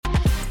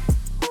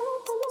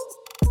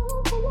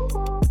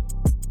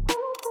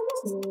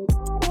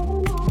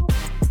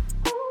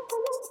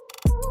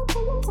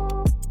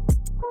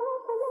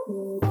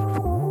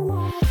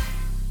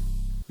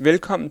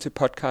Velkommen til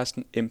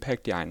podcasten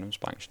Impact i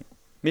ejendomsbranchen.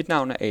 Mit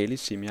navn er Ali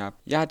Simiab.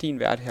 Jeg er din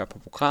vært her på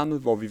programmet,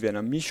 hvor vi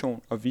vender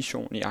mission og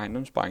vision i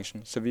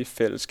ejendomsbranchen, så vi i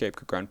fællesskab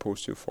kan gøre en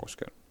positiv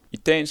forskel. I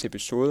dagens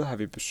episode har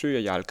vi besøg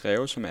af Jarl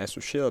Greve, som er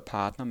associeret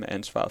partner med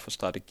ansvaret for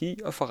strategi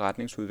og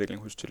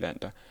forretningsudvikling hos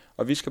Thylander,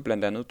 og vi skal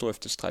blandt andet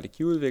drøfte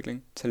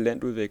strategiudvikling,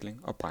 talentudvikling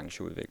og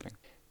brancheudvikling.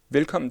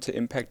 Velkommen til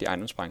Impact i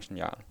ejendomsbranchen,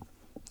 Jarl.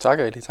 Tak,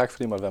 Ali. Tak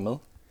fordi I måtte være med.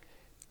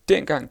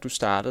 Dengang du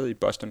startede i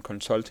Boston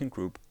Consulting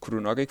Group, kunne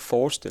du nok ikke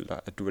forestille dig,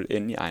 at du ville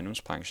ende i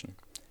ejendomsbranchen.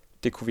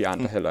 Det kunne vi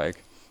andre heller ikke.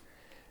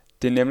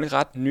 Det er nemlig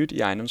ret nyt i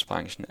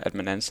ejendomsbranchen, at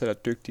man ansætter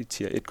dygtige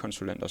tier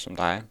 1-konsulenter som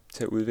dig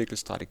til at udvikle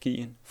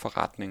strategien,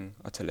 forretningen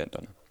og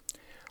talenterne.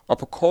 Og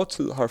på kort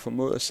tid har du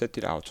formået at sætte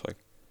dit aftryk.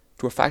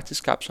 Du har faktisk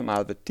skabt så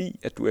meget værdi,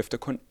 at du efter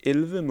kun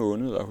 11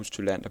 måneder hos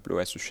Thylander blev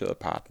associeret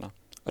partner,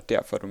 og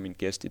derfor er du min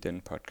gæst i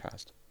denne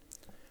podcast.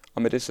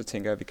 Og med det så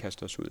tænker jeg, at vi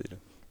kaster os ud i det.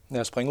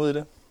 Lad os springe ud i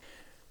det.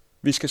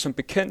 Vi skal som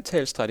bekendt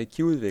tale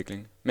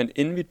strategiudvikling, men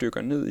inden vi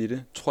dykker ned i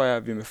det, tror jeg,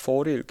 at vi med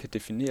fordel kan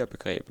definere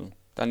begrebet.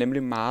 Der er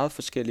nemlig meget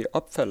forskellige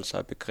opfattelser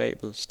af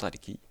begrebet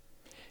strategi.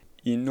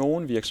 I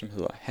nogle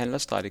virksomheder handler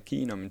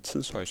strategien om en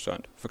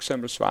tidshorisont, f.eks.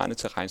 svarende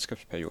til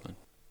regnskabsperioden.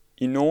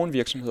 I nogle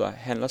virksomheder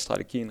handler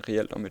strategien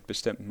reelt om et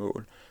bestemt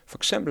mål,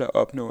 f.eks. at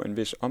opnå en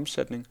vis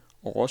omsætning,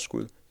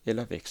 overskud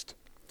eller vækst.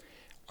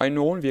 Og i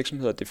nogle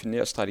virksomheder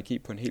defineres strategi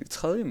på en helt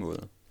tredje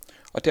måde.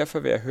 Og derfor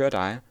vil jeg høre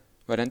dig,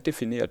 hvordan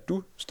definerer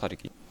du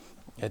strategi?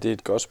 Ja, det er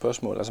et godt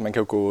spørgsmål. Altså man kan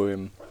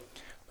jo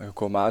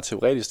gå meget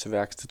teoretisk til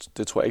værks.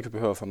 Det tror jeg ikke, vi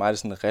behøver. For mig det er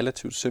sådan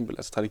relativt simpelt.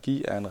 Altså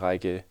strategi er en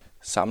række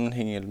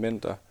sammenhængende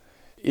elementer.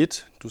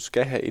 Du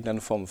skal have en eller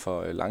anden form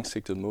for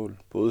langsigtet mål,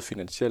 både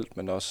finansielt,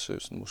 men også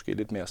sådan, måske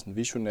lidt mere sådan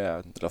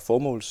visionær eller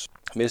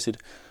formålsmæssigt.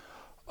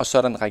 Og så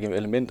er der en række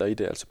elementer i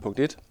det. Altså punkt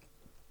 1,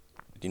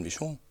 din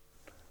vision.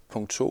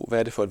 Punkt 2, hvad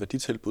er det for et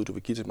værditilbud, du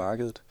vil give til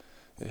markedet?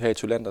 Her i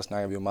Thylander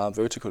snakker vi jo meget om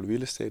vertical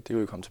real estate, det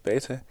vil vi komme tilbage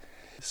til.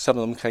 Så er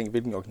noget omkring,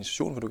 hvilken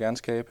organisation vil du gerne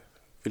skabe,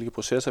 hvilke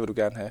processer vil du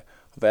gerne have,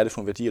 og hvad er det for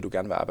nogle værdier, du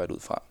gerne vil arbejde ud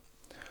fra.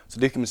 Så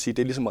det kan man sige,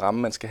 det er ligesom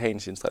rammen, man skal have i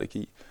sin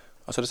strategi.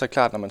 Og så er det så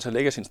klart, når man så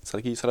lægger sin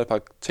strategi, så er der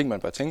et par ting, man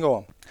bør tænke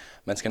over.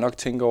 Man skal nok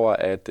tænke over,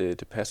 at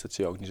det passer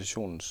til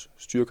organisationens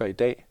styrker i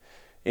dag.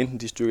 Enten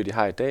de styrker, de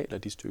har i dag, eller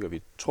de styrker,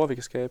 vi tror, vi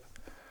kan skabe.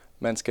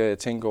 Man skal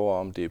tænke over,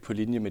 om det er på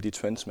linje med de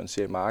trends, man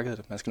ser i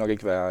markedet. Man skal nok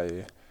ikke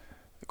være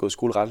gået i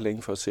skole ret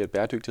længe for at se, at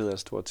bæredygtighed er et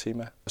stort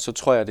tema. Og så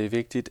tror jeg, det er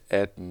vigtigt,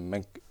 at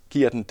man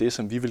giver den det,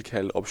 som vi vil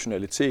kalde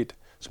optionalitet,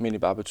 som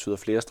egentlig bare betyder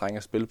flere strenge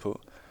at spille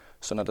på.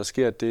 Så når der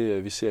sker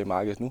det, vi ser i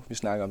markedet nu, vi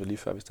snakker om det lige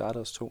før vi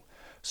startede os to,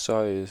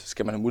 så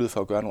skal man have mulighed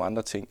for at gøre nogle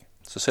andre ting.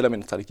 Så selvom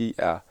en strategi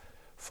er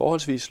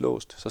forholdsvis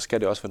låst, så skal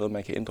det også være noget,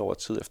 man kan ændre over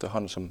tid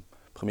efterhånden, som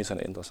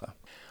præmisserne ændrer sig.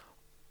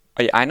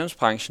 Og i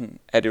ejendomsbranchen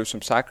er det jo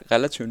som sagt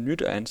relativt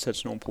nyt at ansætte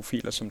sådan nogle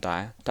profiler som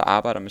dig, der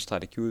arbejder med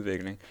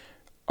strategiudvikling.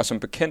 Og som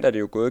bekendt er det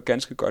jo gået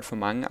ganske godt for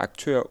mange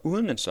aktører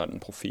uden en sådan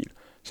profil.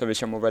 Så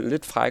hvis jeg må være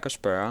lidt fræk og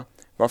spørge,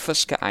 hvorfor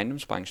skal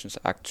ejendomsbranchens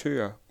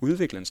aktører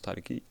udvikle en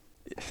strategi?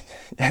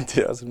 Ja, det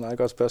er også et meget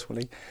godt spørgsmål,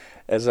 ikke?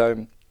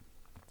 Altså,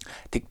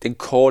 den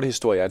korte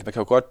historie er, at man kan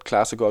jo godt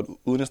klare sig godt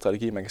uden en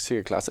strategi, man kan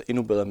sikkert klare sig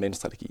endnu bedre med en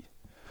strategi.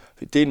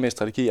 For ideen med en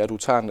strategi er, at du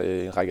tager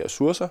en række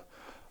ressourcer,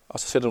 og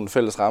så sætter du en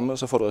fælles ramme, og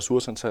så får du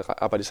ressourcerne til at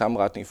arbejde i samme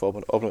retning for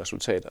at opnå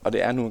resultater. Og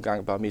det er nu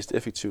engang bare mest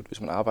effektivt,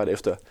 hvis man arbejder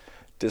efter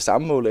det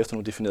samme mål efter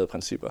nogle definerede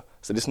principper.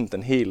 Så det er sådan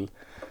den helt,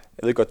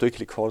 jeg ved godt, du ikke kan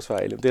lide korte svar,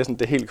 det er sådan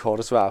det helt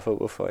korte svar for,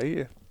 hvorfor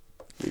ikke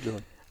i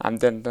virkeligheden.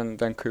 Jamen,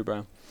 den køber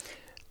jeg.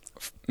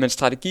 Men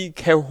strategi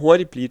kan jo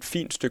hurtigt blive et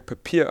fint stykke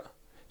papir,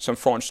 som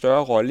får en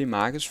større rolle i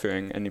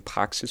markedsføringen end i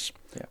praksis.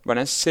 Ja.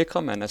 Hvordan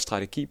sikrer man, at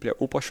strategi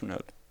bliver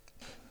operationelt?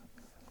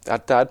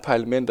 Der er et par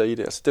elementer i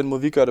det. Altså, den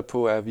måde, vi gør det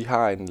på, er, at vi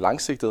har en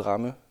langsigtet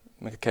ramme.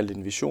 Man kan kalde det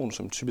en vision,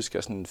 som typisk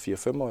er sådan en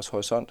 4-5 års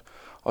horisont.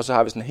 Og så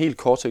har vi sådan en helt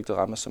kortsigtet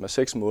ramme, som er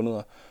 6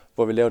 måneder,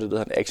 hvor vi laver det, der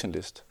hedder en action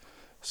list.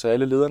 Så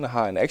alle lederne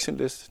har en action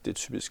list. Det er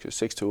typisk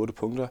 6-8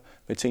 punkter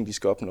med ting, de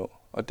skal opnå.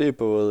 Og det er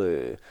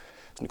både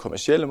sådan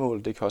kommercielle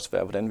mål, det kan også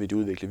være, hvordan vil de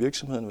udvikle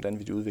virksomheden, hvordan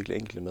vil de udvikle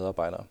enkelte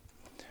medarbejdere.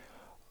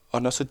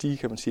 Og når så de,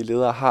 kan man sige,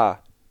 ledere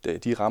har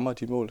de rammer,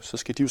 de mål, så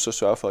skal de jo så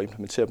sørge for at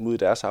implementere dem ud i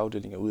deres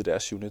afdelinger, ud i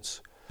deres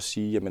units.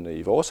 Sige, jamen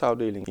i vores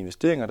afdeling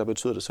investeringer, der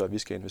betyder det så, at vi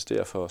skal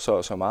investere for så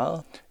og så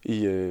meget.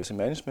 I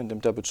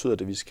management, der betyder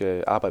det, at vi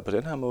skal arbejde på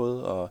den her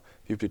måde, og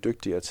vi bliver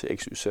dygtigere til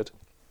X, Y, Z.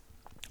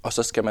 Og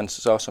så skal man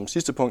så som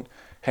sidste punkt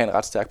have en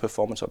ret stærk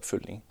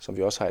performanceopfølgning, som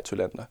vi også har i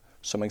Thylander,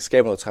 så man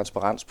skaber noget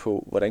transparens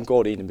på, hvordan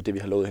går det egentlig med det, vi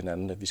har lovet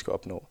hinanden, at vi skal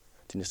opnå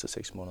de næste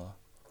 6 måneder.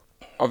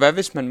 Og hvad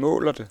hvis man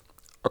måler det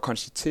og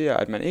konstaterer,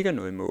 at man ikke er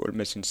nået i mål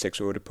med sine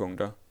 6-8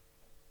 punkter?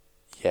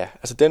 Ja,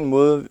 altså den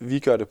måde, vi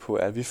gør det på,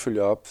 er, at vi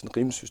følger op sådan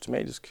rimelig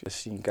systematisk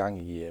en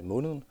gang i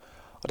måneden.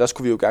 Og der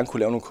skulle vi jo gerne kunne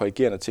lave nogle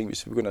korrigerende ting,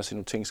 hvis vi begynder at se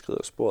nogle ting skride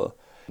af sporet.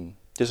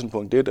 Det er sådan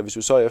punkt 1, og hvis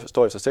vi så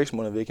står efter 6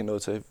 måneder, vi ikke er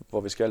nået til,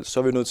 hvor vi skal, så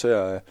er vi nødt til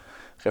at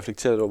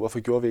reflektere over, hvorfor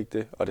gjorde vi ikke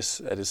det, og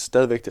er det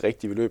stadigvæk det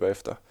rigtige, vi løber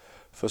efter.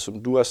 For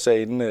som du også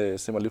sagde inden,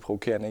 det var lidt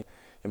provokerende, ikke?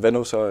 Jamen hvad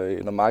nu så,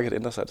 når markedet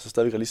ændrer sig, er det så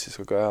stadigvæk realistisk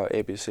at gøre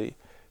A, B, C?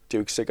 det er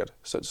jo ikke sikkert.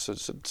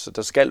 Så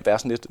der skal være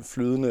sådan lidt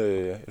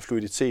flydende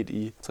fluiditet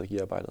i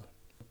strategiarbejdet.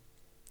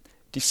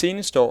 De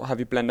seneste år har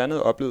vi blandt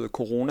andet oplevet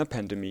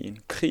coronapandemien,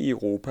 krig i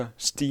Europa,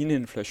 stigende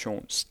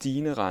inflation,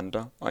 stigende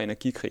renter og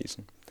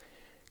energikrisen.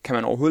 Kan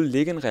man overhovedet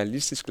lægge en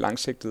realistisk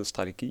langsigtet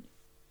strategi?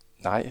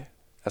 Nej.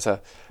 Altså,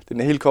 den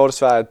helt korte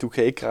svar er, at du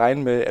kan ikke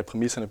regne med, at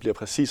præmisserne bliver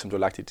præcis, som du har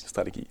lagt i din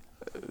strategi.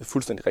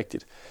 Fuldstændig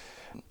rigtigt.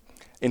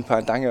 En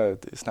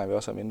pendant, det snakker vi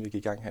også om, inden vi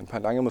gik i gang her. En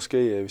pendant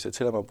måske, hvis jeg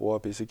tæller mig at bruge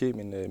BCG,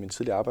 min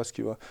tidligere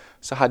arbejdsgiver,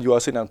 så har de jo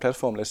også en eller anden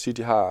platform. Lad os sige,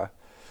 de har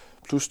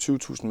plus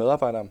 20.000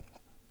 medarbejdere.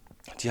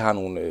 De har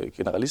nogle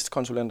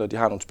generalistkonsulenter, og de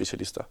har nogle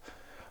specialister.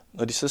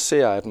 Når de så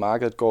ser, at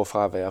markedet går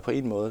fra at være på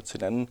en måde til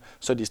en anden,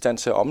 så er de i stand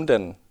til at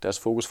omdanne deres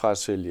fokus fra at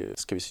sælge,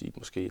 skal vi sige,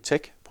 måske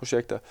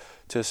tech-projekter,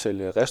 til at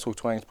sælge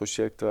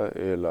restruktureringsprojekter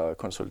eller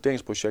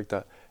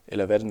konsolideringsprojekter,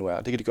 eller hvad det nu er.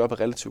 Det kan de gøre på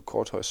relativt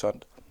kort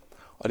horisont.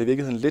 Og det er i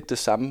virkeligheden lidt det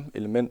samme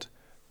element,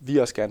 vi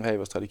også gerne vil have i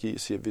vores strategi.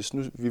 Siger, hvis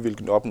nu vi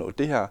vil opnå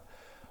det her,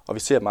 og vi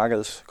ser, at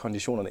markedets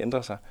konditionerne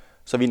ændrer sig,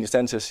 så er vi i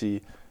stand til at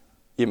sige,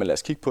 jamen lad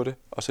os kigge på det,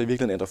 og så i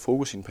virkeligheden ændre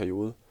fokus i en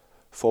periode,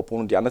 for at bruge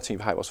nogle af de andre ting,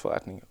 vi har i vores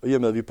forretning. Og i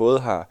og med, at vi både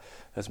har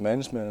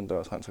management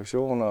og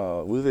transaktioner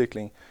og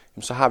udvikling,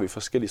 jamen, så har vi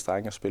forskellige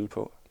strenge at spille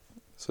på.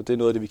 Så det er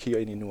noget af det, vi kigger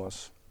ind i nu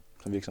også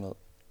som virksomhed.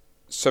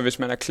 Så hvis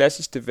man er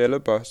klassisk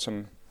developer,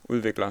 som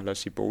udvikler, lad os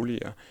sige,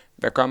 boliger,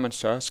 hvad gør man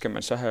så? Skal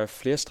man så have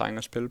flere strenge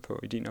at spille på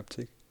i din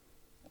optik?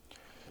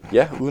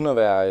 Ja, uden at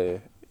være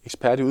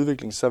ekspert i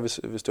udvikling, så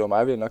hvis det var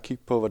mig, ville jeg nok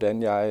kigge på,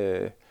 hvordan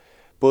jeg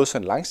både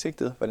sådan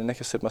langsigtet, hvordan jeg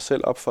kan sætte mig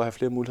selv op for at have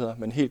flere muligheder,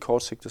 men helt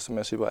kortsigtet, som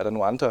jeg siger, er der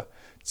nogle andre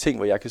ting,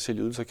 hvor jeg kan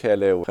sælge ydelser? Kan jeg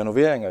lave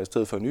renoveringer i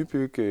stedet for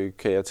nybyg?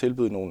 Kan jeg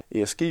tilbyde nogle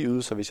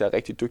ESG-ydelser, hvis jeg er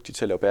rigtig dygtig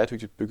til at lave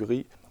bæredygtigt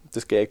byggeri?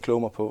 Det skal jeg ikke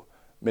kloge mig på.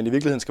 Men i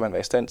virkeligheden skal man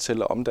være i stand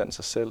til at omdanne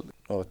sig selv,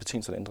 når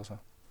betingelserne ændrer sig.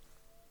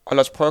 Og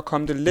lad os prøve at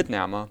komme det lidt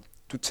nærmere.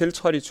 Du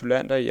tiltrådte i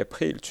Thylander i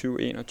april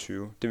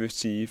 2021, det vil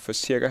sige for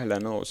cirka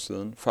 1,5 år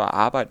siden, for at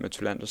arbejde med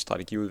Thylanders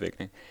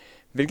strategiudvikling.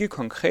 Hvilke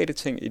konkrete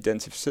ting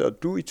identificerede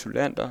du i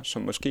Thylander,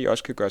 som måske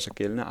også kan gøre sig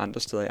gældende andre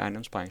steder i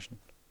ejendomsbranchen?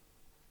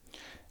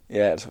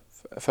 Ja, altså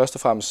først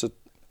og fremmest så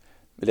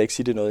vil jeg ikke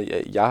sige, det er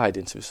noget, jeg har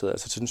identificeret.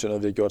 Altså, så synes jeg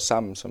noget, vi har gjort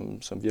sammen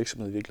som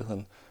virksomhed i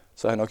virkeligheden.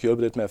 Så har jeg nok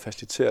hjulpet lidt med at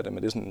facilitere det,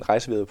 men det er sådan en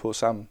rejse, vi har på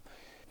sammen.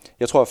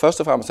 Jeg tror, at først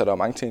og fremmest, at der er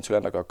mange ting, i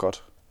Thylander gør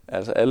godt.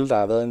 Altså alle, der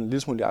har været en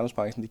lille smule i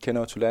ejendomsbranchen, de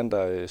kender jo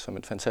Thylander som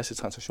et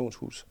fantastisk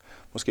transaktionshus.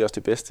 Måske også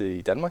det bedste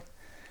i Danmark.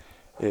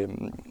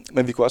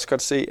 Men vi kunne også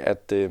godt se,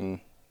 at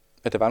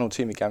der var nogle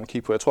ting, vi gerne vil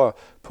kigge på. Jeg tror,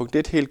 punkt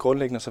 1 helt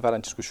grundlæggende, så var der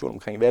en diskussion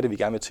omkring, hvad er det, vi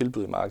gerne vil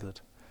tilbyde i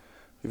markedet.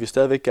 Vil vi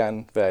stadigvæk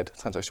gerne være et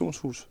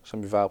transaktionshus,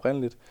 som vi var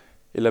oprindeligt,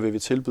 eller vil vi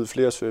tilbyde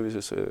flere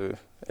services,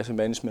 altså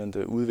management,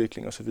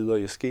 udvikling osv.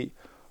 ESG,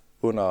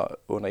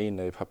 under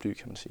en paraply,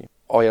 kan man sige.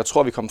 Og jeg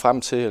tror, det vi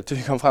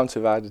kom frem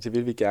til, var, at det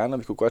ville vi gerne, og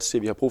vi kunne godt se,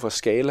 at vi har brug for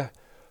skala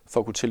for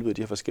at kunne tilbyde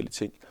de her forskellige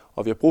ting.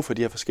 Og vi har brug for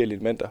de her forskellige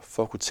elementer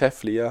for at kunne tage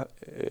flere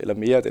eller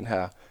mere af den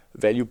her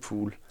value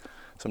pool,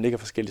 som ligger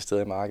forskellige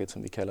steder i markedet,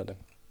 som vi kalder det.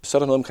 Så er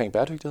der noget omkring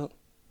bæredygtighed.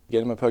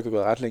 Igen, man behøver ikke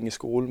gå ret længe i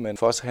skole, men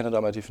for os handler det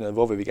om at definere,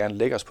 hvor vil vi gerne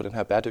lægge os på den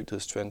her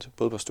bæredygtighedstrend,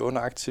 både på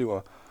stående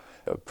aktiver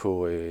og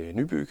på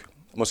nybyg,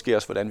 måske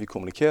også hvordan vi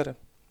kommunikerer det.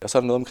 Og så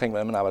er der noget omkring,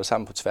 hvordan man arbejder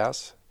sammen på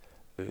tværs.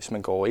 Hvis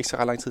man går ikke så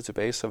ret lang tid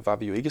tilbage, så var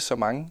vi jo ikke så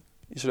mange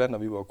i Thylander,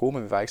 vi var gode,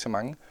 men vi var ikke så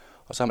mange.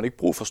 Og så har man ikke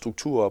brug for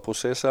strukturer og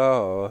processer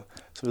og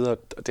så videre.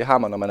 Det har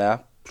man, når man er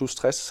plus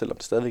 60, selvom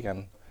det stadigvæk er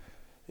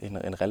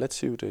en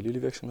relativt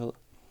lille virksomhed.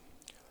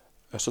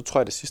 Og så tror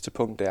jeg, det sidste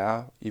punkt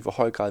er, i hvor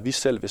høj grad vi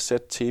selv vil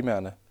sætte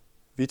temaerne,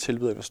 vi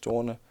tilbyder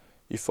investorerne,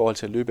 i forhold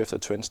til at løbe efter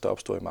trends, der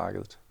opstår i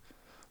markedet.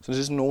 Så det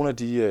er sådan nogle af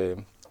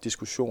de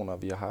diskussioner,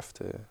 vi har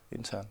haft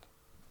internt.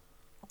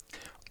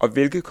 Og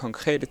hvilke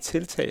konkrete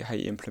tiltag har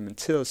I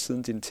implementeret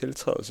siden din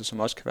tiltrædelse, som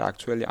også kan være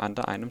aktuelle i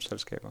andre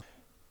ejendomsselskaber?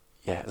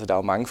 Ja, altså der er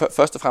jo mange.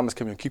 Først og fremmest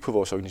kan man jo kigge på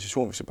vores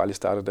organisation, hvis vi bare lige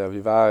starter der.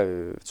 Vi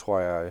var, tror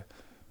jeg,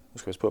 nu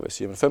skal jeg på, hvad jeg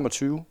siger, men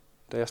 25,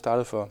 da jeg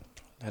startede for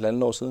lidt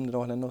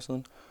over 1,5 år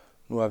siden.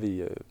 Nu er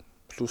vi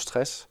plus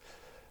 60.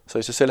 Så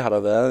i sig selv har der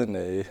været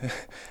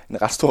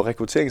en ret stor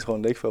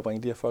rekrutteringsrunde, ikke, for at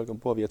bringe de her folk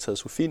ombord. Vi har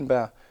taget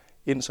Thylander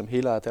ind som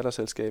heleejet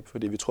datterselskab,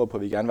 fordi vi tror på,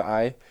 at vi gerne vil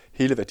eje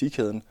hele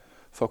værdikæden,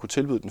 for at kunne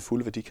tilbyde den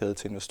fulde værdikæde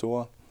til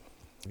investorer.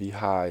 Vi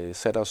har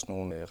sat os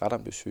nogle ret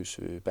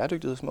ambitiøse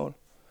bæredygtighedsmål.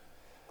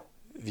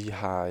 Vi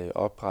har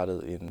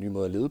oprettet en ny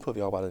måde at lede på. Vi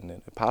har oprettet en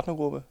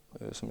partnergruppe,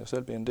 som jeg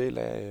selv blev en del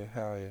af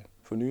her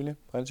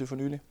relativt for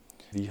nylig.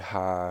 Vi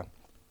har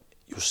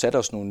jo sat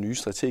os nogle nye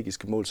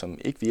strategiske mål, som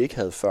vi ikke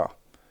havde før.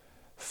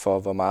 For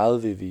hvor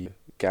meget vil vi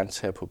gerne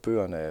tage på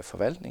bøgerne af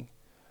forvaltning?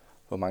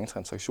 Hvor mange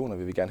transaktioner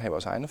vil vi gerne have i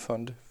vores egne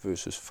fonde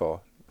versus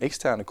for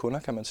eksterne kunder,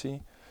 kan man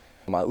sige?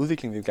 Hvor meget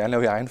udvikling vil vi gerne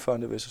lave i egen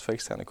fonde versus for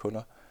eksterne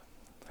kunder?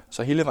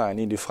 Så hele vejen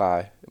egentlig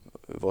fra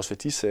vores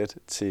værdisæt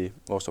til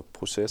vores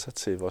processer,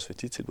 til vores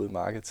værditilbud i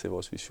markedet, til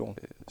vores vision.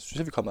 Jeg synes,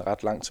 at vi er kommet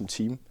ret langt som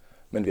team,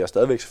 men vi har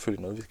stadigvæk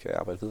selvfølgelig noget, vi skal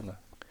arbejde videre med.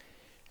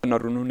 Når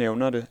du nu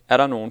nævner det, er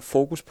der nogle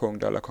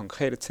fokuspunkter eller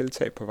konkrete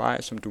tiltag på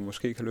vej, som du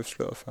måske kan løfte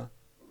sløret for?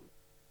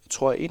 Jeg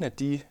tror, at en af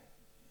de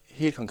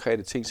helt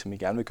konkrete ting, som vi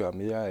gerne vil gøre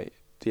mere af,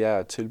 det er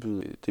at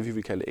tilbyde det, vi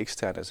vil kalde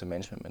eksterne, altså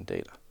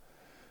managementmandater.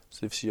 så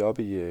det vil sige op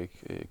i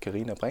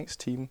Carina Brinks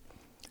team,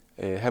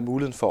 have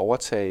muligheden for at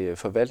overtage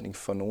forvaltning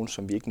for nogen,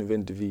 som vi ikke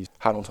nødvendigvis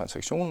har nogen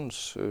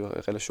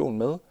transaktionsrelation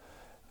med,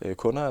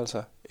 kunder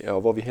altså,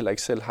 og hvor vi heller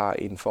ikke selv har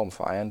en form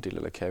for ejendel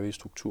eller carry i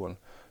strukturen,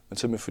 men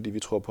simpelthen fordi vi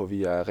tror på, at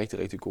vi er rigtig,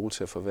 rigtig gode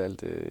til at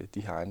forvalte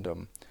de her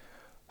ejendomme.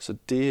 Så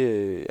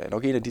det er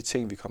nok en af de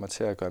ting, vi kommer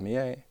til at gøre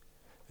mere af.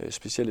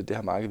 Specielt i det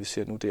her marked, vi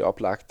ser nu, det er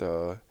oplagt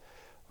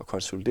at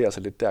konsolidere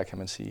sig lidt der, kan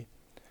man sige.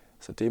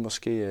 Så det er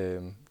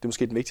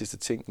måske den vigtigste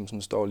ting, som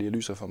sådan står lige og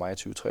lyser for mig i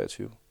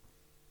 2023.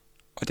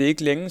 Og det er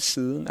ikke længe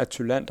siden, at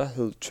Thylander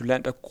hed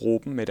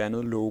Thylander-gruppen med et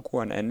andet logo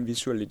og en anden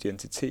visuel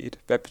identitet.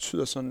 Hvad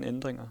betyder sådan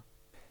ændringer?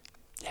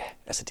 Ja,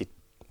 altså det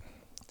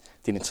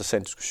er en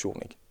interessant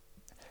diskussion, ikke?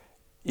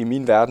 I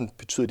min verden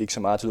betyder det ikke så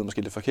meget, det lyder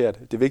måske lidt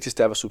forkert. Det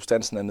vigtigste er, hvad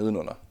substansen er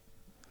nedenunder.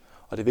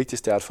 Og det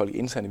vigtigste er, at folk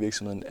internt i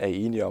virksomheden er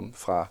enige om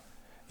fra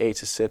A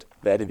til Z,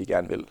 hvad er det, vi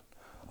gerne vil.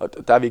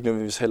 Og der er vi ikke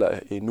nødvendigvis heller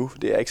endnu.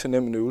 Det er ikke så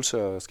nemt en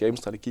øvelse at skabe en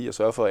strategi og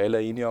sørge for, at alle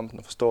er enige om den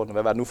og forstår den, og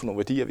hvad var det nu for nogle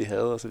værdier, vi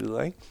havde osv.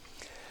 Ikke?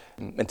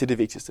 Men det er det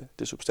vigtigste,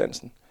 det er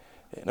substansen.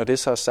 Når det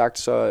så er sagt,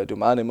 så er det jo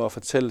meget nemmere at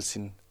fortælle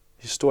sin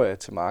historie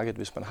til markedet,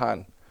 hvis man har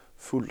en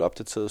fuldt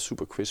opdateret,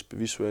 super crisp,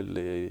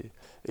 visuel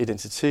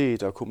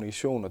identitet og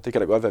kommunikation. Og det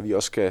kan da godt være, at vi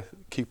også skal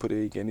kigge på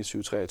det igen i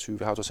 2023.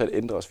 Vi har jo selv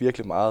ændret os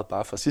virkelig meget,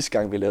 bare fra sidste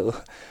gang, vi lavede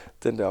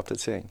den der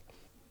opdatering.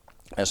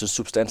 Jeg synes,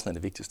 substansen er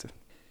det vigtigste.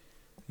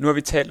 Nu har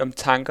vi talt om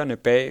tankerne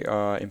bag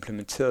og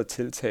implementeret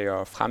tiltag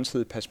og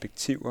fremtidige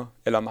perspektiver,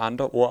 eller om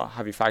andre ord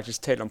har vi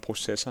faktisk talt om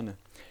processerne.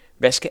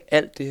 Hvad skal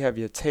alt det her,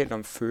 vi har talt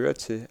om, føre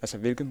til? Altså,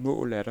 hvilke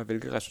mål er der?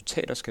 Hvilke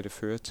resultater skal det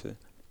føre til?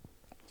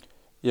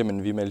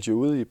 Jamen, vi meldte jo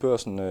ud i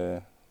børsen,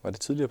 var det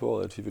tidligere på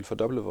året, at vi ville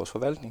fordoble vores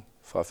forvaltning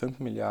fra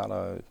 15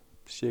 milliarder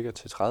cirka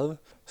til 30.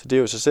 Så det er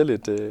jo i sig selv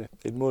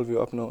et mål, vi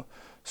opnår.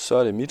 Så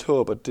er det mit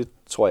håb, og det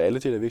tror jeg alle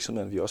dele af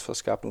virksomheden, at vi også får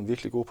skabt nogle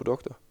virkelig gode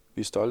produkter,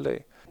 vi er stolte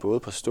af. Både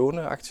på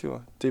stående aktiver,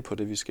 det er på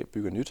det, vi skal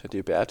bygge nyt, at det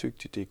er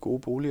bæredygtigt, det er gode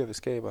boliger, vi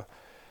skaber,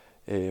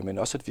 men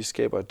også at vi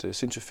skaber et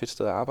sindssygt fedt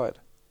sted at arbejde,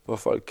 hvor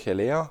folk kan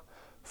lære,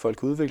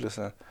 folk udvikler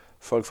sig,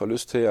 folk får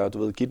lyst til at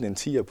give den en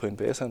 10'er på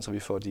NPS'eren, så vi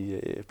får bliver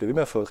ved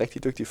med at få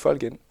rigtig dygtige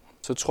folk ind.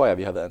 Så tror jeg, at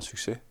vi har været en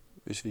succes,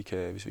 hvis vi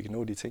kan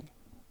nå de ting.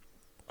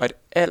 Og et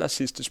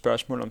allersidste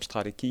spørgsmål om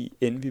strategi,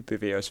 inden vi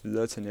bevæger os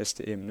videre til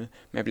næste emne.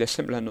 Men jeg bliver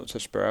simpelthen nødt til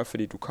at spørge,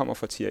 fordi du kommer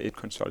fra Tier 1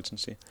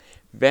 Consultancy.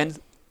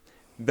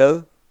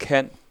 Hvad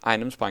kan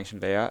ejendomsbranchen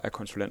lære af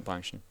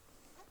konsulentbranchen?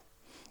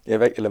 Ja,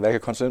 hvad kan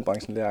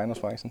konsulentbranchen lære af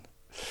ejendomsbranchen?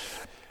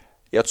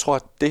 Jeg tror,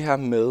 at det her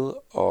med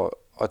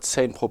at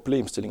tage en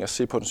problemstilling og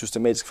se på den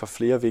systematisk fra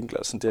flere vinkler,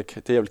 altså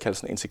det jeg vil kalde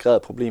sådan en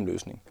integreret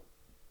problemløsning,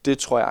 det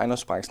tror jeg,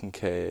 ejendomsbranchen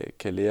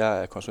kan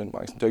lære af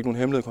konsulentbranchen. Det er jo ikke nogen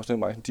hemmelighed i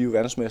konsulentbranchen. De er jo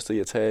verdensmestre i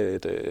at tage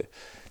et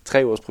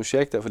 3-års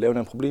projekt og få lavet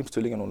en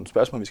problemstilling og nogle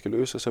spørgsmål, vi skal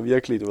løse, og så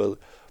virkelig,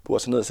 bruger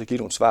sig ned og så give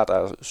nogle svar, der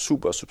er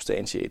super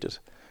substantiated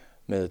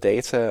med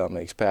data og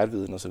med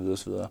ekspertviden osv.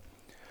 osv.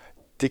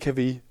 Det kan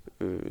vi,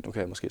 nu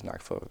kan jeg måske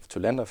snakke for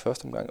Thylander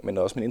første omgang, men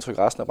også med indtryk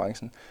resten af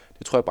branchen,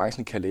 det tror jeg,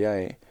 branchen kan lære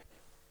af.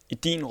 I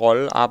din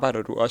rolle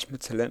arbejder du også med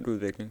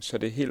talentudvikling, så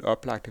det er helt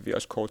oplagt, at vi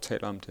også kort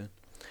taler om det.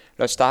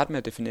 Lad os starte med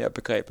at definere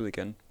begrebet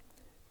igen.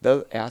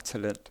 Hvad er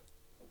talent?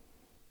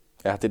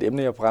 Ja, det er et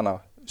emne, jeg brænder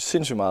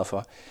sindssygt meget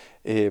for.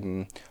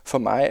 For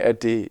mig er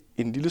det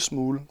en lille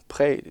smule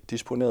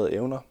prædisponerede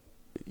evner,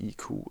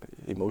 IQ,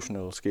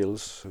 emotional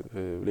skills,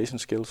 relation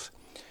skills.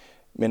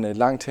 Men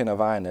langt hen ad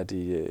vejen er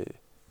det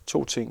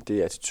 2 ting. Det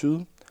er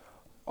attitude,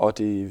 og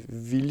det er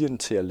viljen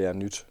til at lære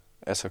nyt.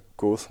 Altså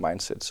growth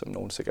mindset, som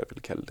nogen sikkert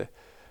vil kalde det.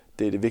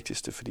 Det er det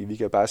vigtigste, fordi vi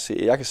kan bare se,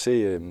 jeg kan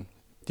se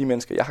de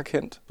mennesker, jeg har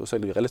kendt, på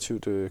selv i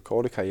relativt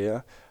korte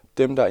karriere,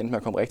 dem, der er endt med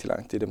at komme rigtig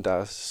langt, det er dem, der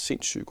er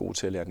sindssygt gode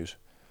til at lære nyt.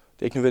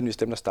 Det er ikke nødvendigvis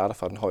dem, der starter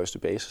fra den højeste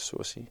base, så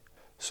at sige.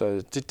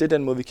 Så det er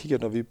den måde, vi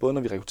kigger, både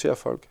når vi rekrutterer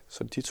folk,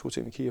 så er det de 2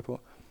 ting, vi kigger på,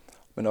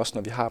 men også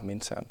når vi har dem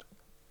internt,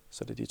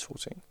 så er det de 2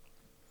 ting.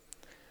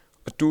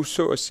 Og du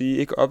så at sige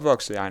ikke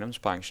opvokset i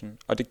ejendomsbranchen,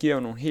 og det giver jo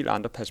nogle helt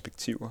andre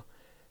perspektiver.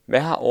 Hvad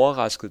har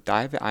overrasket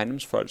dig ved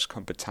ejendomsfolks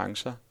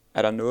kompetencer?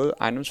 Er der noget,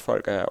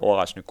 ejendomsfolk er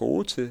overraskende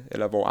gode til,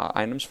 eller hvor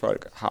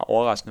ejendomsfolk har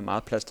overraskende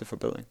meget plads til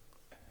forbedring?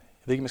 Jeg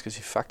ved ikke, om jeg skal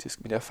sige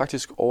faktisk, men jeg er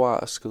faktisk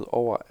overrasket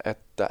over, at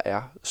der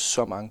er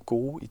så mange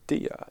gode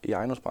idéer i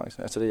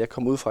ejendomsbranchen. Altså, jeg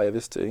kom ud fra, at jeg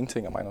vidste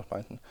ingenting om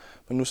ejendomsbranchen.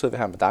 Men nu sidder vi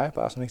her med dig,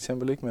 bare som et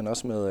eksempel, ikke? Men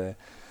også med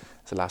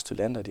Lars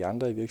Thylander og de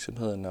andre i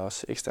virksomheden, og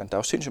også eksternt. Der er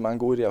jo sindssygt mange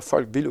gode idéer, og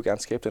folk vil jo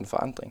gerne skabe den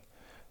forandring,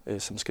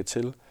 som skal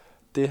til.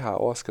 Det har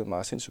overrasket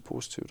mig sindssygt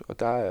positivt, og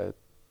der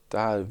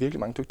er virkelig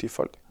mange dygtige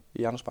folk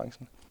i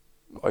ejendomsbranchen.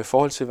 Og i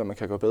forhold til, hvad man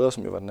kan gøre bedre,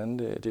 som jo var den anden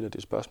del af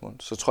det spørgsmål,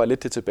 så tror jeg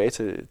lidt det tilbage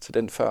til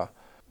den før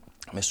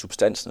med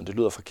substansen, og det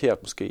lyder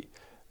forkert måske,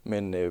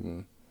 men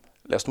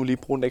lad os nu lige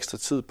bruge en ekstra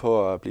tid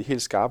på at blive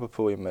helt skarpe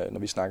på, jamen, når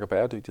vi snakker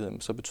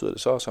bæredygtighed, så betyder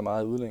det så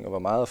meget udlæng, og hvor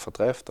meget for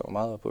drift, og hvor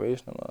meget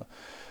operation, og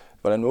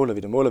hvordan måler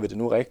vi det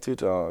nu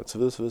rigtigt, og så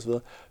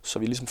videre, så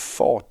vi ligesom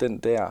får den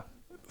der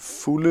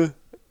fulde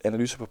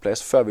analyse på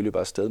plads, før vi løber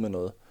afsted med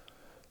noget.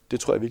 Det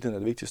tror jeg virkelig er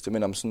det vigtigste,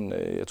 men om sådan,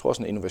 jeg tror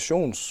sådan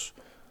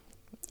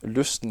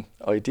innovationslysten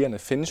og idéerne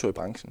findes jo i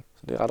branchen,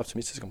 så det er ret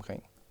optimistisk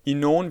omkring. I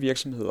nogle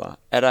virksomheder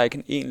er der ikke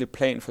en egentlig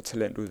plan for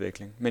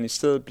talentudvikling, men i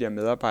stedet bliver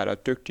medarbejdere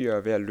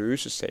dygtigere ved at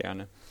løse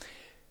sagerne.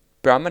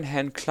 Bør man have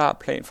en klar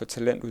plan for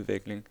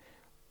talentudvikling,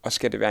 og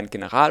skal det være en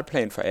generel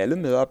plan for alle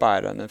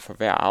medarbejderne, for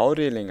hver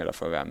afdeling eller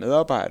for hver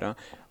medarbejder?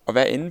 Og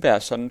hvad indebærer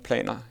sådan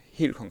planer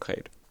helt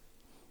konkret?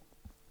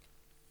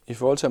 I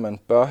forhold til, at man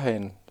bør have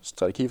en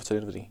strategi for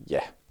talentudvikling, ja.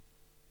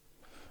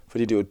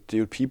 Fordi det er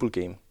jo et people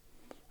game.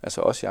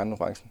 Altså også i andre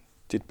branchen.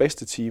 Det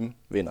bedste team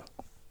vinder.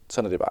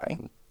 Sådan er det bare,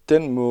 ikke?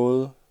 Den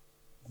måde,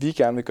 vi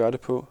gerne vil gøre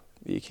det på,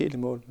 vi er ikke helt i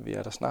mål, vi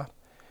er der snart,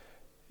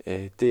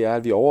 det er,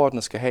 at vi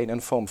overordnet skal have en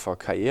anden form for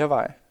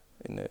karrierevej,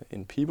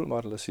 en people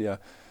model, der siger,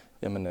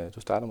 jamen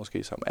du starter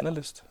måske som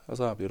analyst, og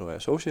så bliver du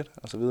associate,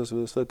 og så videre, så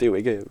videre, så videre. Det er jo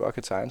ikke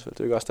rocket science, det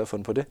er jo ikke os, der har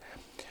fundet på det.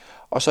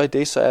 Og så i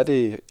det, så er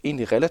det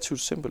egentlig relativt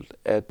simpelt,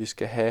 at vi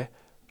skal have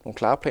nogle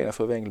klare planer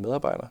for hver enkelt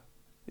medarbejder.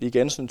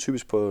 Igen sådan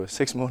typisk på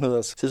 6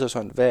 måneders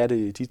tidshorisont, hvad er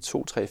det de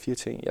 2, 3, 4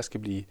 ting, jeg skal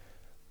blive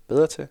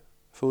bedre til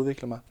for at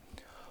udvikle mig.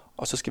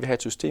 Og så skal vi have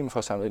et system for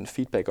at samle en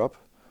feedback op,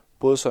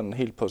 både sådan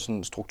helt på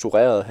sådan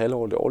struktureret,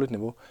 halvårligt, årligt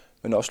niveau,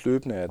 men også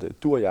løbende, at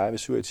du og jeg,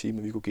 hvis vi er i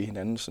team, vi kunne give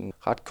hinanden sådan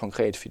ret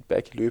konkret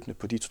feedback løbende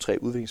på de 2-3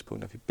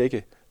 udviklingspunkter, vi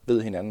begge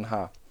ved hinanden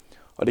har.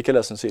 Og det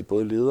gælder sådan set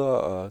både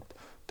ledere og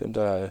dem,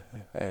 der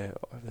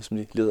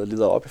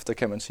leder op efter,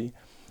 kan man sige.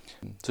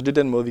 Så det er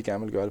den måde, vi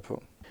gerne vil gøre det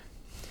på.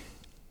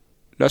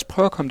 Lad os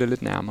prøve at komme det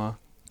lidt nærmere.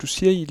 Du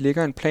siger, I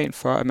lægger en plan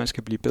for, at man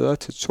skal blive bedre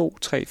til 2,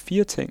 3,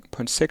 4 ting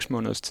på en 6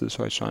 måneders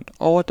tidshorisont,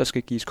 og at der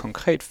skal gives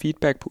konkret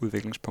feedback på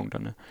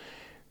udviklingspunkterne.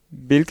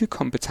 Hvilke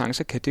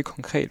kompetencer kan det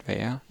konkret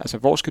være? Altså,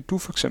 hvor skal du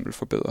for eksempel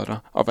forbedre dig?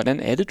 Og hvordan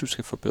er det, du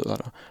skal forbedre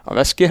dig? Og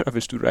hvad sker der,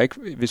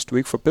 hvis du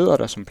ikke forbedrer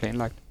dig som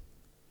planlagt?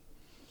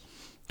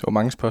 Det var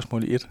mange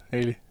spørgsmål i et,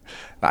 egentlig.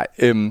 Nej,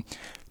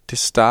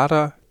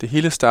 det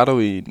hele starter jo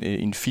i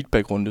en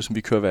feedbackrunde, som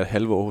vi kører hver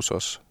halve år hos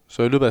os.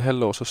 Så i løbet af et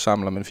halvt år, så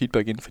samler man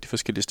feedback ind for de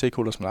forskellige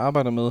stakeholders, man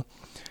arbejder med.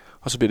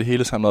 Og så bliver det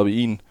hele samlet op i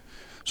en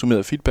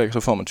summeret feedback, og så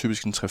får man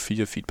typisk en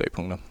 3-4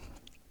 feedbackpunkter.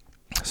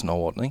 Sådan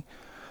overordnet, ikke?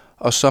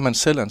 Og så er man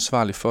selv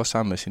ansvarlig for,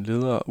 sammen med sine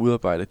ledere, at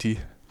udarbejde de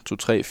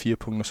 2-3-4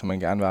 punkter, som man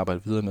gerne vil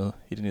arbejde videre med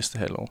i det næste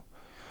halvår.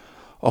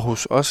 Og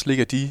hos os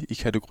ligger de i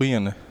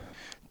kategorierne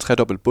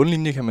tredobbelt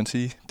bundlinje, kan man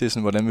sige. Det er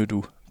sådan, hvordan vil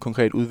du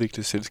konkret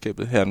udvikle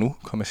selskabet her nu,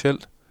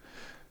 kommercielt.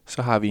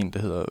 Så har vi en, der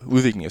hedder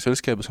udvikling af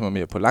selskabet, som er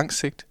mere på lang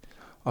sigt.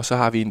 Og så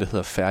har vi en, der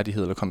hedder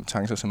færdighed eller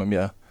kompetencer, som er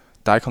mere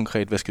dig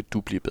konkret, hvad skal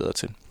du blive bedre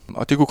til.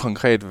 Og det kunne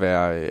konkret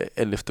være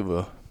alt efter,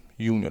 hvor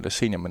junior eller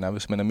senior man er.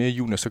 Hvis man er mere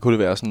junior, så kunne det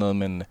være sådan noget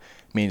med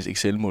ens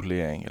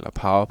Excel-modellering, eller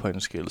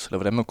PowerPoint skills, eller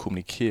hvordan man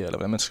kommunikerer, eller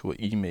hvordan man skriver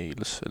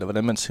e-mails, eller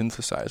hvordan man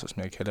synthesizer,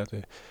 som jeg kalder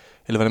det,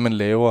 eller hvordan man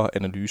laver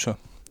analyser.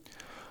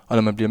 Og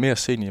når man bliver mere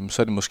senior,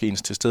 så er det måske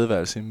ens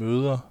tilstedeværelse i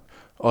møder,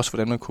 også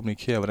hvordan man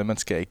kommunikerer, hvordan man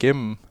skal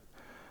igennem,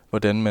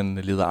 hvordan man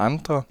leder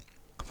andre,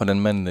 hvordan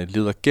man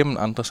leder gennem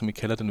andre, som vi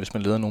kalder det, hvis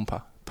man leder nogen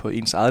på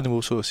ens eget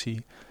niveau, så at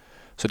sige.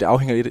 Så det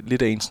afhænger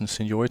lidt af ens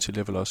seniority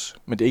level også.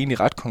 Men det er egentlig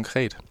ret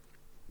konkret.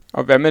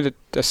 Og hvad med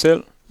dig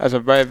selv? Altså,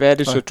 hvad er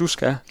det så, du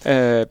skal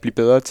blive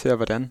bedre til, og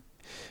hvordan?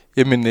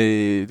 Jamen,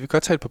 vi kan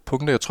godt tage et par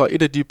punkter. Jeg tror,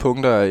 et af de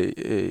punkter,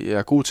 jeg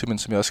er god til, men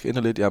som jeg også skal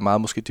ændre lidt, jeg er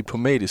meget måske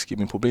diplomatisk i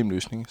min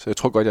problemløsning. Så jeg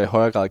tror godt, jeg i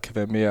højere grad kan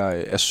være mere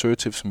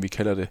assertive, som vi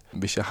kalder det,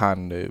 hvis jeg har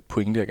en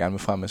pointe, jeg gerne vil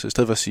frem med. Så i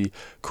stedet for at sige,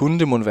 kunne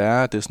det måtte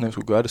være, det er sådan, jeg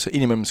skulle gøre det, så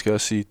indimellem skal jeg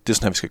også sige, det er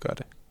sådan, vi skal gøre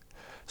det.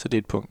 Så det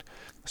er et punkt.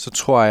 Så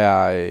tror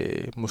jeg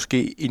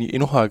måske i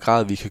endnu højere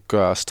grad, vi kan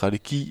gøre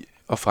strategi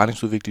og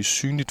forretningsudvikling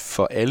synligt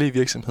for alle i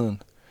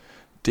virksomheden.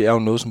 Det er jo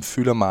noget, som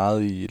fylder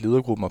meget i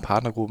ledergruppen og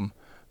partnergruppen,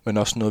 men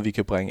også noget, vi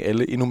kan bringe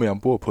alle endnu mere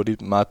ombord på.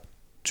 Det er meget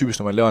typisk,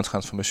 når man laver en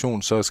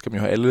transformation, så skal man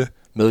jo have alle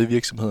med i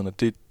virksomheden, og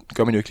det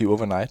gør man jo ikke lige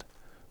overnight.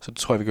 Så det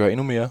tror jeg, vi gør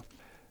endnu mere.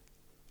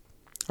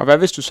 Og hvad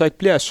hvis du så ikke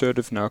bliver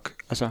assertive nok?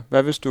 Altså,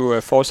 hvad hvis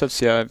du fortsat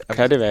siger,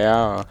 kan det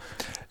være? Og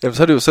jamen,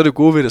 så er det jo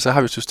gode ved det, så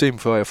har vi et system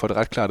for, at jeg får det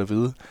ret klart at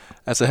vide.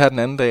 Altså her den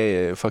anden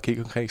dag, for at kigge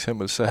et konkret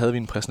eksempel, så havde vi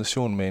en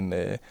præsentation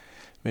med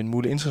en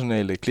mulig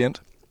international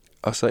klient,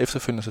 og så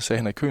efterfølgende så sagde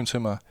han i køen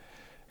til mig,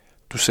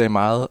 du sagde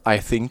meget, I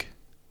think,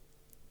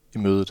 i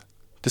mødet.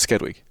 Det skal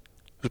du ikke.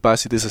 Du skal bare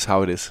sige, this is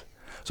how it is.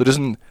 Så det er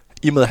sådan,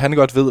 i og med at han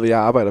godt ved, hvad jeg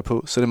arbejder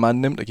på, så er det meget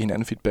nemt at give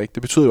hinanden feedback.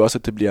 Det betyder jo også,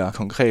 at det bliver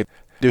konkret.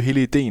 Det er jo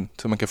hele ideen,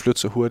 så man kan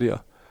flytte sig hurtigere.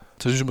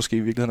 Så synes jeg måske i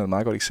virkeligheden er et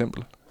meget godt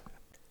eksempel.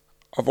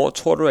 Og hvor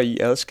tror du, at I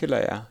adskiller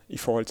jer i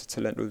forhold til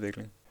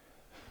talentudvikling?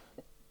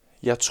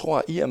 Jeg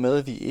tror, i og med,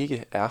 at vi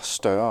ikke er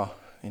større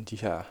end de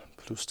her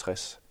plus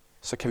 60,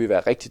 så kan vi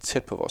være rigtig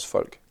tæt på vores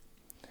folk.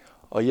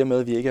 Og i og med,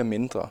 at vi ikke er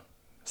mindre,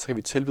 så kan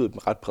vi tilbyde dem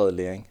ret bred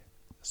læring.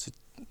 Så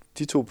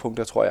de 2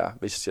 punkter, tror jeg,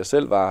 hvis jeg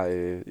selv var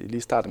lige i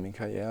starten af min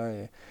karriere,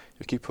 jeg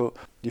vil kigge på,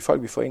 de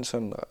folk, vi får ind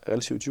som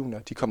relativt junior,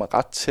 de kommer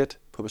ret tæt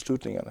på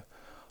beslutningerne,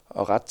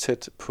 og ret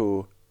tæt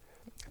på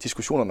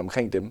diskussionerne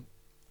omkring dem.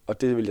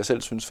 Og det vil jeg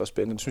selv synes var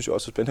spændende. Det synes jeg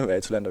også er spændende at være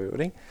i Thylander, ikke?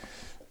 Men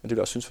det vil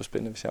jeg også synes var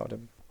spændende, hvis jeg var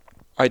dem.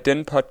 Og i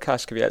denne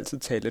podcast skal vi altid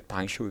tale lidt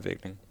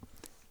brancheudvikling.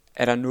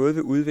 Er der noget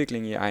ved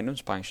udvikling i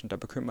ejendomsbranchen, der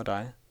bekymrer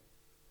dig?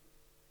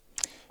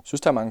 Jeg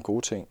synes, der er mange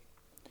gode ting.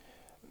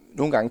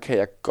 Nogle gange kan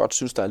jeg godt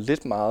synes, der er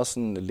lidt meget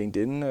sådan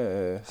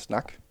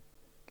LinkedIn-snak.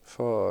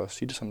 for at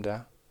sige det som det er.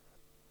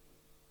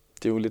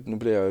 Det er jo lidt, nu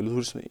bliver jeg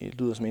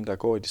lyder som en, der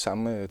går i de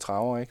samme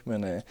traver, ikke?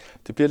 Men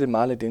det bliver lidt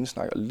meget lidt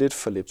indsnak og lidt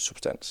for lidt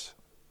substans.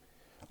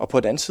 Og på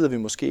den anden side er vi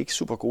måske ikke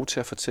super gode til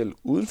at fortælle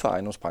uden for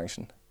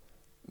ejendomsbranchen,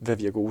 hvad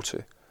vi er gode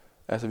til.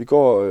 Altså vi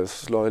går og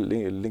slår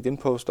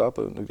LinkedIn-post op,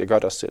 og jeg gør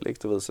det også selv, ikke?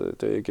 Du ved, så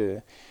det er ikke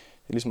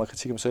det er lige så meget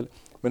kritik af mig selv.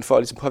 Men for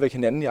at ligesom påvirke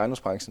hinanden i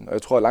ejendomsbranchen, og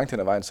jeg tror, at langt hen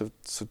ad vejen,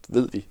 så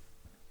ved vi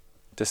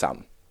det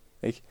samme,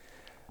 ikke?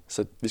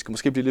 Så vi skal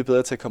måske blive lidt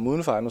bedre til at komme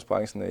uden for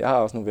ejendomsbranchen. Jeg har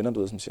også nogle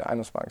venner, som siger,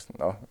 ejendomsbranchen,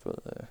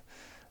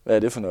 hvad er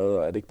det for noget,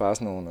 og er det ikke bare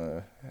sådan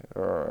nogle...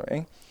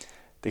 ikke?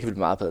 Det kan vi blive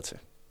meget bedre til.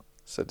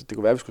 Så det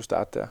kunne være, at vi skulle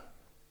starte der.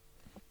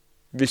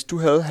 Hvis du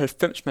havde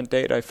 90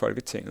 mandater i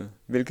Folketinget,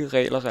 hvilke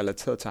regler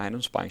relateret til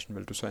ejendomsbranchen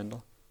vil du så ændre?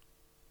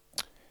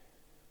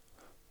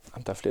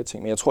 Jamen, der er flere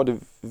ting, men jeg tror,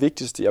 det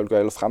vigtigste, jeg vil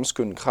gøre, er at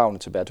fremskynde kravene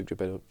til bæredygtig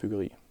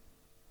byggeri.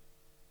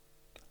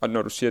 Og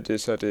når du siger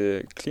det, så er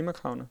det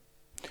klimakravene?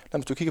 Nej,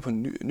 hvis du kigger på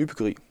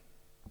nybyggeri,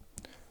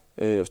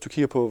 hvis du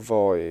kigger på,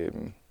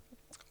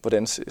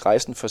 hvordan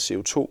rejsen for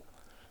CO2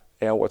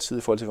 er over tid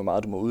i forhold til, hvor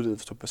meget du må udlede,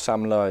 hvis du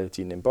samler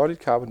din embodied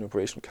carbon og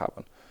operational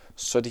carbon,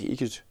 så er det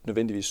ikke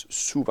nødvendigvis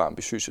super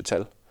ambitiøse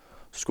tal.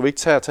 Så skulle vi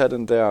ikke tage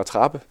den der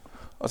trappe,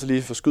 og så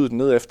lige få skydet den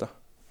ned efter,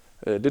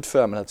 lidt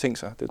før man havde tænkt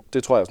sig.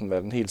 Det tror jeg sådan var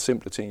den helt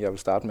simple ting, jeg vil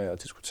starte med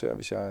at diskutere,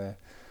 hvis jeg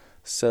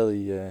sad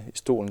i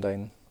stolen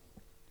derinde.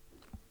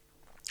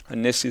 Og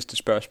næst sidste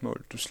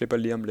spørgsmål. Du slipper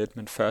lige om lidt,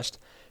 men først.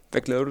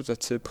 Hvad glæder du dig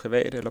til,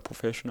 privat eller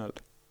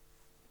professionelt?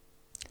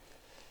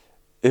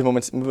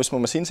 Hvis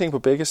man sige en ting på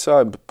begge,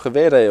 så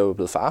privat er jeg jo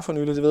blevet far for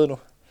nylig, det ved du.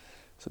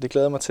 Så det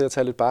glæder mig til at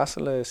tage lidt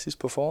barsel sidst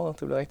på foråret.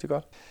 Det bliver rigtig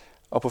godt.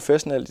 Og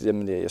professionelt,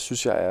 jamen jeg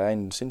synes, jeg er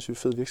en sindssygt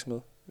fed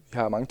virksomhed. Vi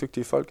har mange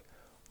dygtige folk,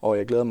 og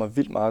jeg glæder mig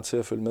vildt meget til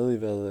at følge med i,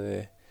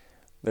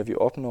 hvad vi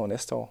opnår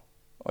næste år.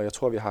 Og jeg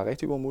tror, vi har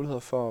rigtig gode muligheder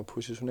for at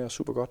positionere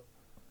super godt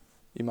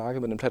i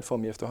markedet med den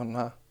platform, vi efterhånden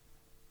har.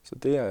 Så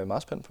det er jeg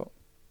meget spændt på.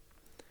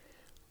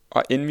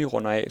 Og inden vi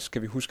runder af,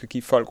 skal vi huske at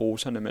give folk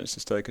roserne, mens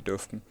det stadig kan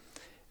dufte.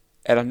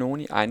 Er der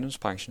nogen i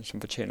ejendomsbranchen,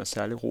 som fortjener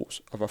særlig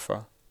ros, og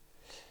hvorfor?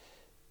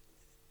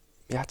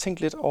 Jeg har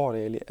tænkt lidt over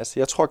det, Ali. Altså,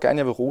 jeg tror gerne,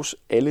 jeg vil rose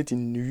alle de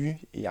nye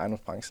i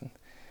ejendomsbranchen.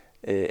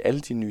 Alle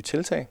de nye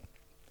tiltag.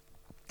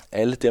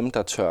 Alle dem,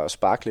 der tør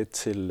sparke lidt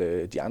til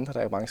de andre, der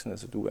er i branchen.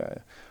 Altså, du er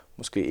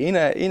måske en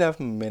af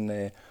dem,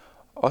 men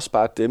også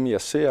bare dem,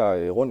 jeg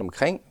ser rundt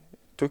omkring.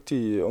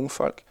 Dygtige unge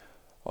folk.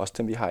 Også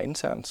dem, vi har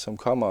internt, som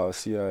kommer og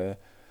siger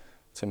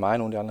til mig og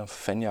nogle af de andre,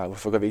 fanden Jarl,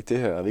 hvorfor gør vi ikke det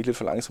her? Er vi ikke lidt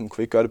for langsomme? Kunne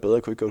vi ikke gøre det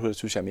bedre? Kunne vi ikke gøre det? Det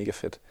synes jeg er mega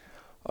fedt.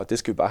 Og det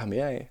skal vi bare have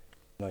mere af.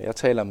 Når jeg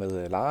taler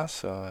med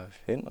Lars og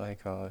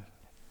Henrik og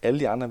alle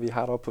de andre, vi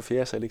har deroppe på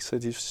fjerde sal, så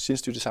de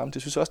synes det samme. De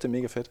synes også, det er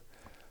mega fedt.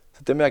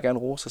 Så dem vil jeg gerne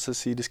rose og så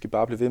sige, det skal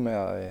bare blive ved med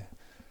at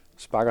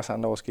sparke os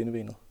andre over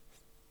skinnebenet.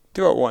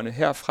 Det var ordene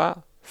herfra.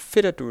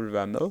 Fedt, at du ville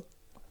være med.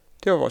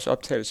 Det var vores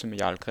optagelse med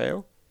Jarl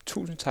Greve.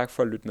 Tusind tak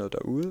for at lytte med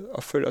derude,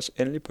 og følg os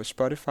endelig på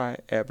Spotify,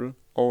 Apple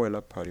og eller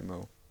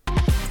Podimo.